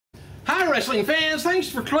Hi, wrestling fans. Thanks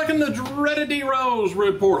for clicking the dreaded D-Rose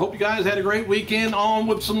report. Hope you guys had a great weekend. On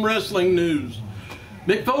with some wrestling news.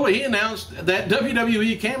 Mick Foley, he announced that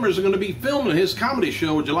WWE cameras are going to be filming his comedy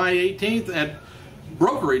show July 18th at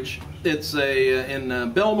Brokerage. It's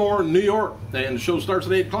in Belmore, New York, and the show starts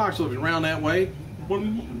at 8 o'clock, so if you're around that way,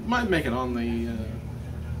 one might make it on the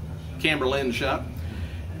camera lens shot.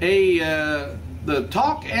 The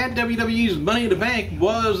talk at WWE's Money in the Bank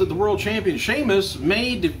was that the world champion Sheamus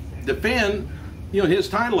may defend, his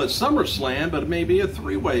title at SummerSlam, but it may be a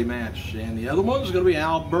three-way match, and the other one's going to be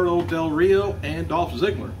Alberto Del Rio and Dolph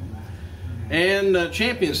Ziggler. And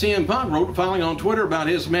champion CM Punk wrote filing on Twitter about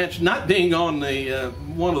his match not being on the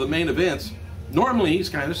one of the main events. Normally he's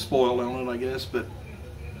kind of spoiled on it, I guess, but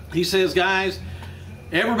he says, guys,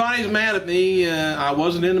 everybody's mad at me. I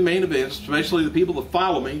wasn't in the main events, especially the people that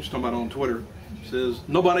follow me. He's talking about on Twitter. He says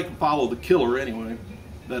nobody can follow the killer anyway,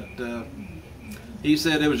 but he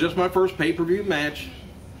said it was just my first pay-per-view match.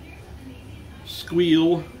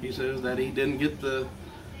 Squeal. He says that he didn't get the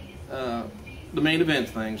main event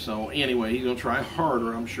thing. So anyway, he's going to try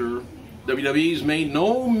harder, I'm sure. WWE's made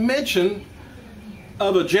no mention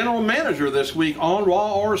of a general manager this week on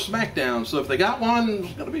Raw or SmackDown. So if they got one,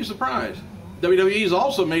 it's going to be a surprise. WWE's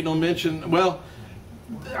also made no mention, well,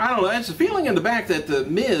 I don't know, it's a feeling in the back that the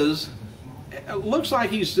Miz looks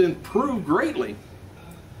like he's improved greatly.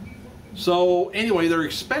 So anyway, they're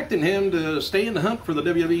expecting him to stay in the hunt for the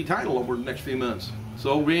WWE title over the next few months.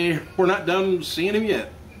 So we're not done seeing him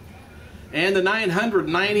yet. And the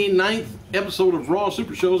 999th episode of Raw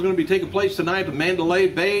Super Show is going to be taking place tonight at the Mandalay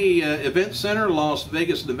Bay Event Center, Las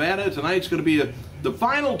Vegas, Nevada. Tonight's going to be the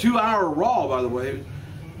final 2-hour Raw, by the way,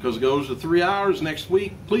 because it goes to 3 hours next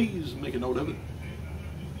week. Please make a note of it.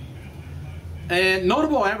 And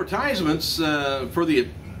notable advertisements for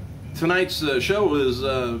tonight's show is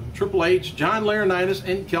Triple H, John Laurinaitis,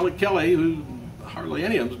 and Kelly, who hardly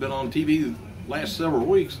any of them's been on TV the last several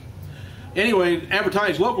weeks. Anyway,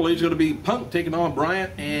 advertised locally is going to be Punk taking on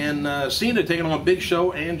Bryant, and Cena taking on Big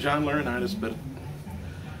Show and John Laurinaitis. But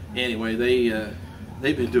anyway,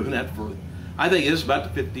 they've been doing that for, I think it's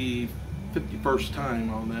about the 51st time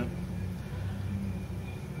on that.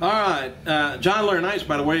 All right, John Laurinaitis,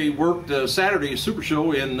 by the way, worked Saturday's Super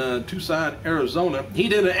Show in Tucson, Arizona. He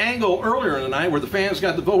did an angle earlier in the night where the fans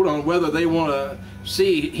got to vote on whether they want to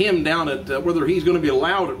see him down at, whether he's going to be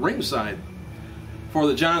allowed at ringside for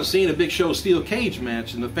the John Cena Big Show Steel Cage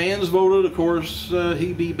match. And the fans voted, of course,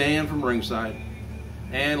 he'd be banned from ringside.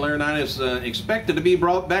 And Laurinaitis expected to be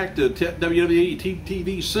brought back to WWE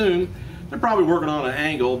TV soon. They're probably working on an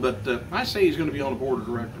angle, but I say he's going to be on the board of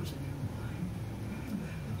directors.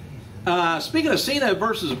 Speaking of Cena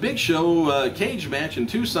versus Big Show cage match in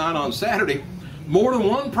Tucson on Saturday, more than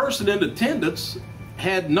one person in attendance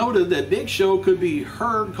had noted that Big Show could be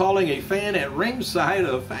heard calling a fan at ringside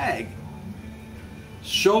a fag.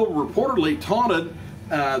 Show reportedly taunted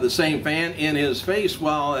the same fan in his face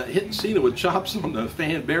while hitting Cena with chops on the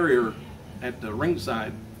fan barrier at the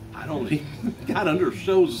ringside. I don't know, he got under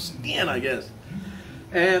Show's skin, I guess.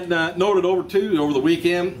 And noted over the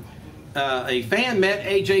weekend, a fan met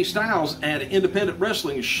AJ Styles at an independent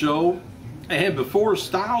wrestling show, and before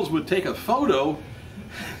Styles would take a photo,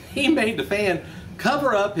 he made the fan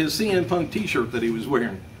cover up his CM Punk t-shirt that he was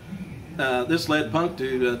wearing. This led Punk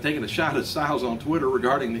to taking a shot at Styles on Twitter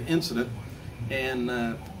regarding the incident, and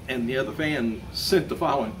the other fan sent the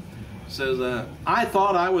following. It says, I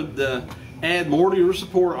thought I would add more to your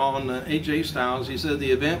support on AJ Styles. He said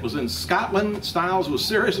the event was in Scotland. Styles was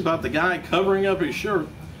serious about the guy covering up his shirt.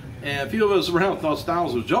 And a few of us around thought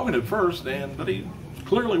Styles was joking at first, but he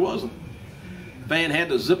clearly wasn't. The fan had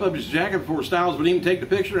to zip up his jacket before Styles would even take the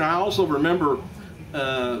picture. And I also remember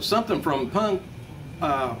something from Punk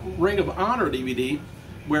Ring of Honor DVD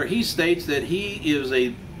where he states that he is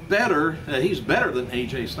he's better than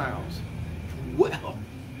AJ Styles. Well,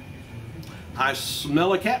 I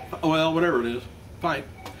smell a cat, well, whatever it is, fight.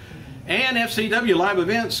 And FCW live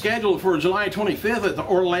event scheduled for July 25th at the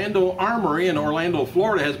Orlando Armory in Orlando,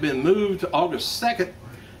 Florida has been moved to August 2nd.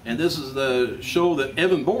 And this is the show that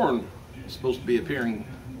Evan Bourne is supposed to be appearing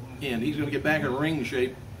in. He's going to get back in ring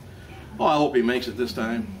shape. Well, I hope he makes it this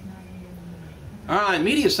time. All right,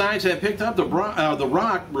 media sites have picked up The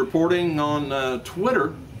Rock reporting on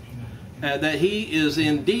Twitter that he is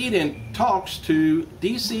indeed in talks to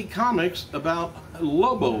DC Comics about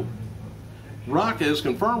Lobo. Rock has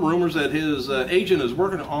confirmed rumors that his agent is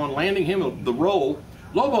working on landing him the role.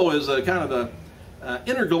 Lobo is a kind of an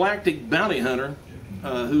intergalactic bounty hunter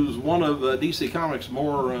who's one of DC Comics'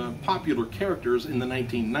 more popular characters in the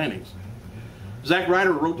 1990s. Zack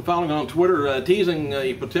Ryder wrote the following on Twitter, teasing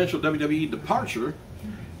a potential WWE departure.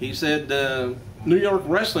 He said, New York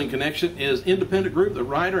Wrestling Connection is independent group that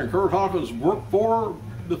Ryder and Kurt Hawkins worked for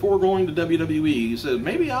before going to WWE. He said,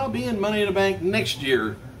 maybe I'll be in Money in the Bank next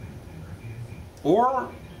year. Or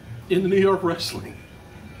in the New York Wrestling.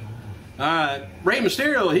 Rey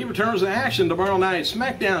Mysterio, he returns to action tomorrow night.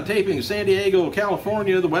 SmackDown taping in San Diego,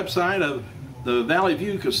 California. The website of the Valley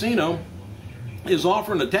View Casino is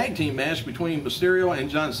offering a tag team match between Mysterio and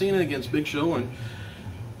John Cena against Big Show and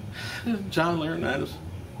John Laurinaitis.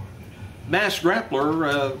 Masked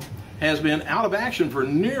Grappler has been out of action for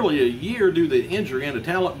nearly a year due to injury and a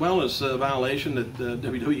talent wellness violation that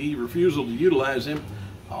WWE refusal to utilize him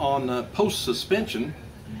on post-suspension.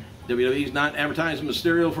 WWE's not advertising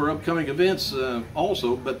Mysterio for upcoming events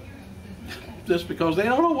also, but just because they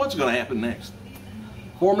don't know what's going to happen next.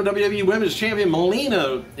 Former WWE Women's Champion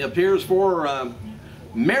Melina appears for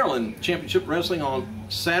Maryland Championship Wrestling on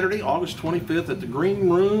Saturday, August 25th at the Green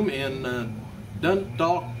Room in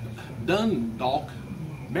Dundalk,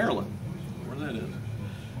 Maryland, where that is.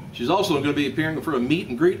 She's also going to be appearing for a meet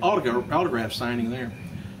and greet autograph signing there.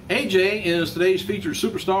 AJ is today's featured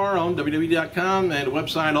superstar on WWE.com, and the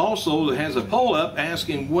website also has a poll up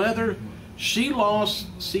asking whether she lost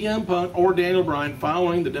CM Punk or Daniel Bryan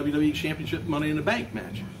following the WWE Championship Money in the Bank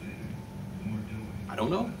match. I don't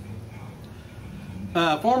know.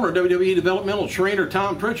 Former WWE developmental trainer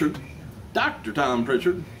Tom Pritchard, Dr. Tom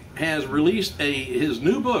Pritchard, has released his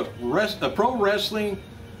new book, a Pro Wrestling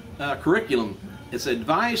Curriculum. It's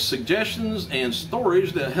advice, suggestions, and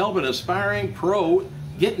stories that help an aspiring pro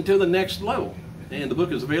getting to the next level. And the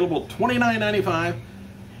book is available $29.95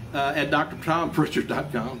 at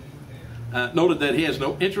drtompritchard.com. Noted that he has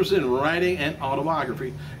no interest in writing an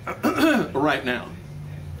autobiography right now.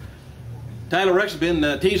 Tyler Rex has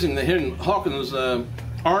been teasing that him and Hawkins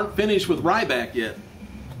aren't finished with Ryback yet.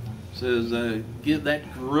 Says, give that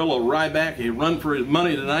gorilla Ryback a run for his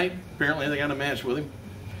money tonight. Apparently they got a match with him.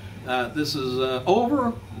 This is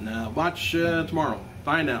over. Now watch tomorrow.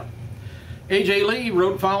 Find out. AJ Lee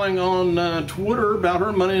wrote following on Twitter about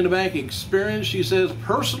her Money in the Bank experience. She says,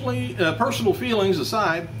 personal feelings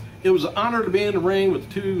aside, it was an honor to be in the ring with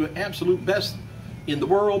the two absolute best in the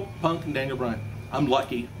world, Punk and Daniel Bryan. I'm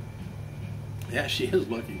lucky. Yeah, she is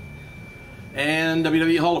lucky. And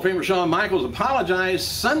WWE Hall of Famer Shawn Michaels apologized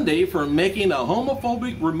Sunday for making a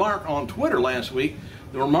homophobic remark on Twitter last week.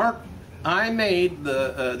 The remark I made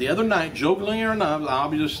the other night, jokingly or not,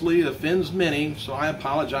 obviously offends many, so I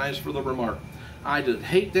apologize for the remark. I just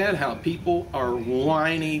hate that, how people are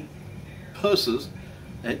whiny pusses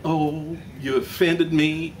and, oh, you offended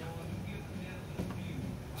me.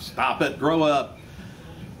 Stop it, grow up.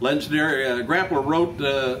 Legendary Grappler wrote,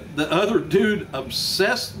 the other dude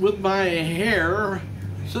obsessed with my hair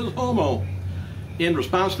says homo, in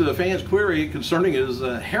response to a fan's query concerning his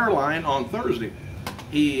hairline on Thursday.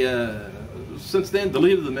 He since then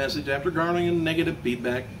deleted the message after garnering negative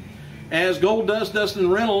feedback. As Goldust Dustin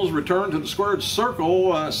Reynolds returned to the Squared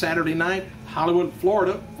Circle Saturday night, Hollywood,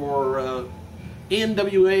 Florida, for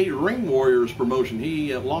NWA Ring Warriors promotion.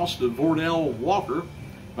 He lost to Vordell Walker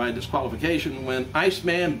by disqualification when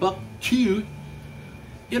Iceman Buck Q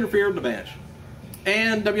interfered in the match.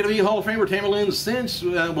 And WWE Hall of Famer Tammy Lynn Cinch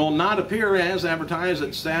will not appear as advertised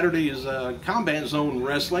at Saturday's Combat Zone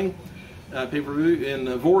Wrestling pay-per-view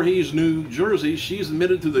in Voorhees, New Jersey. She's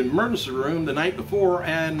admitted to the emergency room the night before,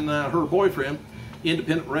 and her boyfriend,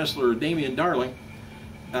 independent wrestler Damian Darling,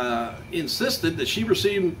 insisted that she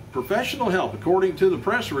received professional help. According to the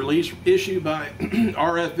press release issued by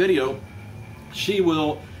RF Video, she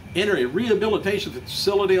will enter a rehabilitation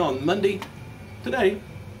facility on Monday, today.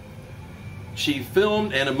 She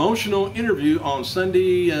filmed an emotional interview on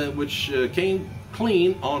Sunday, which came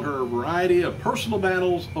clean on her variety of personal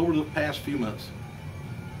battles over the past few months.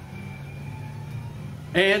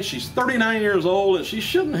 And she's 39 years old, and she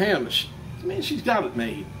shouldn't have it. I mean, she's got it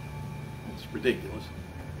made. It's ridiculous.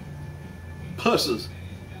 Pusses.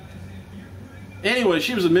 Anyway,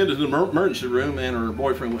 she was admitted to the emergency room, and her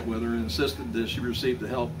boyfriend went with her and insisted that she received the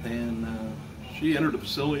help. And she entered the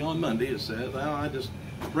facility on Monday. It said, well, I just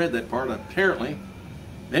read that part. Apparently,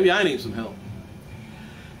 maybe I need some help.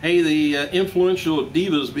 Hey, the influential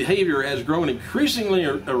diva's behavior has grown increasingly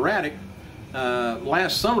erratic.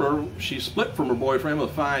 Last summer, she split from her boyfriend of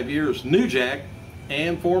 5 years, New Jack,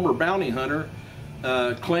 and former bounty hunter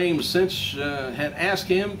claims Cinch had asked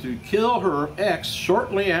him to kill her ex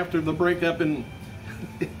shortly after the breakup.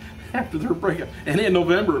 After their breakup, and in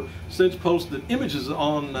November, Cinch posted images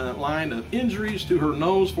online of injuries to her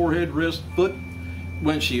nose, forehead, wrist, foot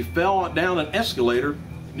when she fell down an escalator,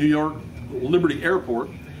 New York Liberty Airport.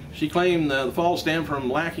 She claimed the fall stemmed from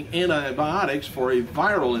lacking antibiotics for a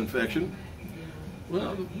viral infection.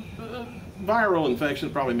 Well, viral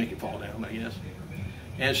infections probably make it fall down, I guess.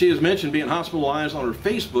 And she has mentioned being hospitalized on her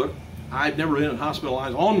Facebook. I've never been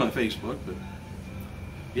hospitalized on my Facebook, but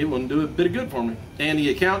it wouldn't do a bit of good for me. And the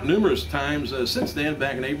account numerous times since then,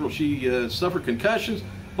 back in April, she suffered concussions,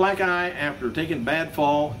 black eye after taking a bad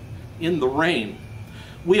fall in the rain.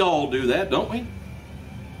 We all do that, don't we?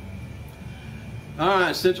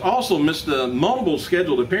 Since also missed multiple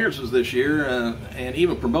scheduled appearances this year, and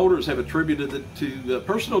even promoters have attributed it to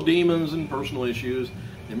personal demons and personal issues.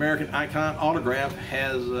 The American Icon Autograph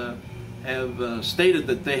have stated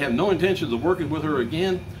that they have no intentions of working with her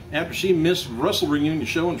again after she missed Wrestle Reunion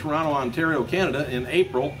show in Toronto, Ontario, Canada in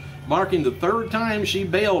April, marking the third time she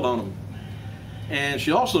bailed on them. And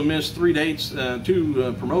she also missed 3 dates,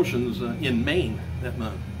 2 promotions in Maine that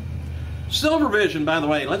month. Silver Vision, by the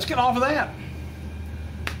way, let's get off of that.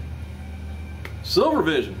 Silver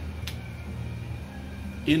Vision,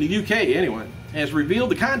 in the UK anyway, has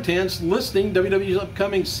revealed the contents listing WWE's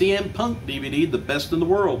upcoming CM Punk DVD, The Best in the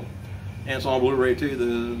World. And it's on Blu-ray too.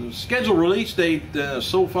 The scheduled release date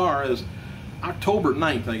so far is October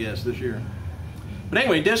 9th, I guess, this year. But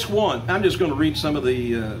anyway, disc 1, I'm just going to read some of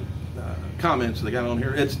the comments they got on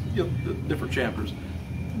here. It's different chapters.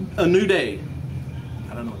 A New Day,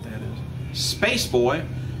 I don't know what that is. Space Boy,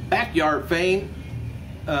 Backyard Fame,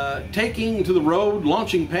 Taking to the Road,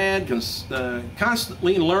 Launching Pad,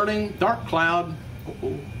 Constantly Learning, Dark Cloud,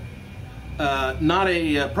 Not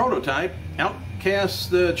a Prototype,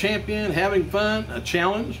 Outcast Champion, Having Fun, A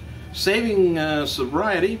Challenge, Saving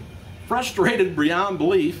Sobriety, Frustrated Beyond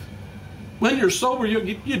Belief. When you're sober,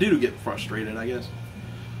 you do get frustrated, I guess.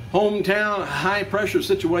 Hometown High Pressure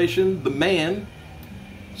Situation, The Man,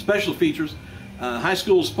 Special Features, High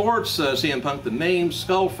School Sports, CM Punk The Name,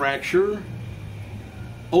 Skull Fracture,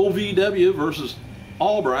 OVW versus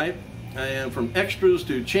Albright, and From Extras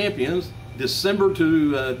to Champions, December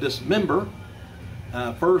to Dismember,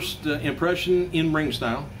 First Impression in Ring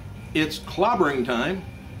Style, It's Clobbering Time,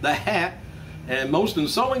 The Hat, and Most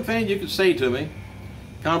Insulting Thing You Could Say to Me,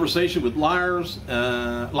 Conversation with Lars,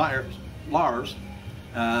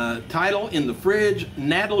 Title in the Fridge,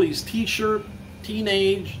 Natalie's T-Shirt,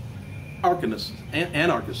 Teenage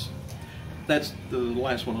Anarchist. That's the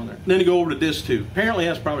last one on there. Then you go over to disc 2. Apparently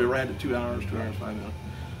that's probably right at 2 hours, 2 hours, 5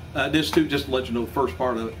 minutes. Disc 2, just to let you know the first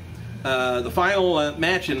part of it. The final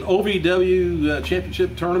match in OVW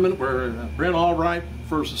Championship Tournament where Brent Albright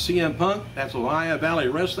versus CM Punk. That's Ohio Valley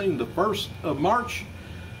Wrestling, the 1st of March,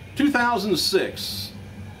 2006.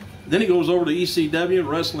 Then he goes over to ECW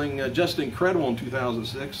Wrestling Just Incredible in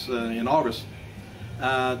 2006 in August.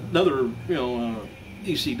 Another,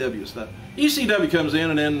 ECW stuff. ECW comes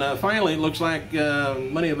in, and then finally it looks like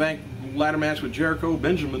Money in the Bank ladder match with Jericho,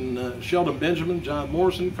 Sheldon Benjamin, John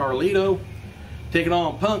Morrison, Carlito, taking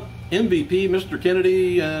on Punk, MVP, Mr.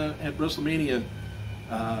 Kennedy at WrestleMania,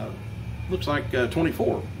 looks like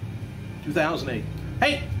 24, 2008.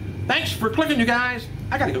 Hey, thanks for clicking, you guys.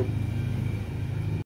 I gotta go.